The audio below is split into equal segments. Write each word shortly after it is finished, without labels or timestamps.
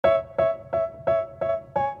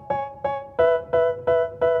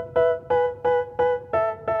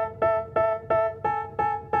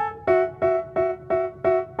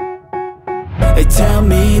tell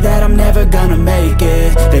me that I'm never gonna make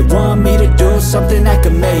it. They want me to do something that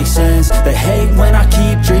could make sense. They hate when I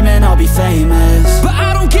keep dreaming I'll be famous, but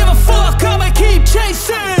I don't give a fuck, I'ma keep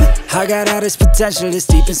chasing. I got all this potential that's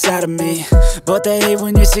deep inside of me, but they hate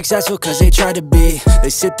when you're successful cause they try to be. They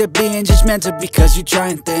sit there being judgmental because you're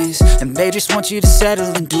trying things, and they just want you to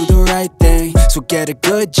settle and do the right thing. So get a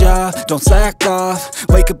good job, don't slack off.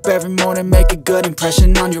 Wake up every morning, make a good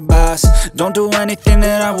impression on your boss. Don't do anything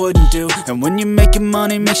that I wouldn't do, and when you're making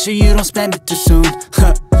money, make sure you don't spend it too soon.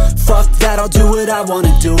 Fuck that, I'll do what I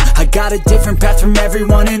wanna do. I got a different path from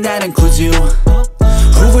everyone, and that includes you.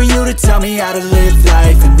 Who are you to tell me how to live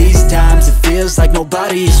life? In these times it feels like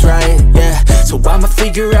nobody's right, yeah. So I'ma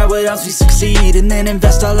figure out what else we succeed, and then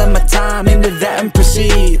invest all of my time into that and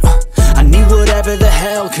proceed. I need whatever the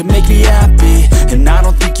hell could make me happy, and I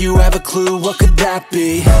don't think you have a clue what could that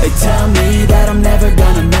be. They tell me that I'm never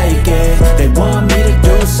gonna make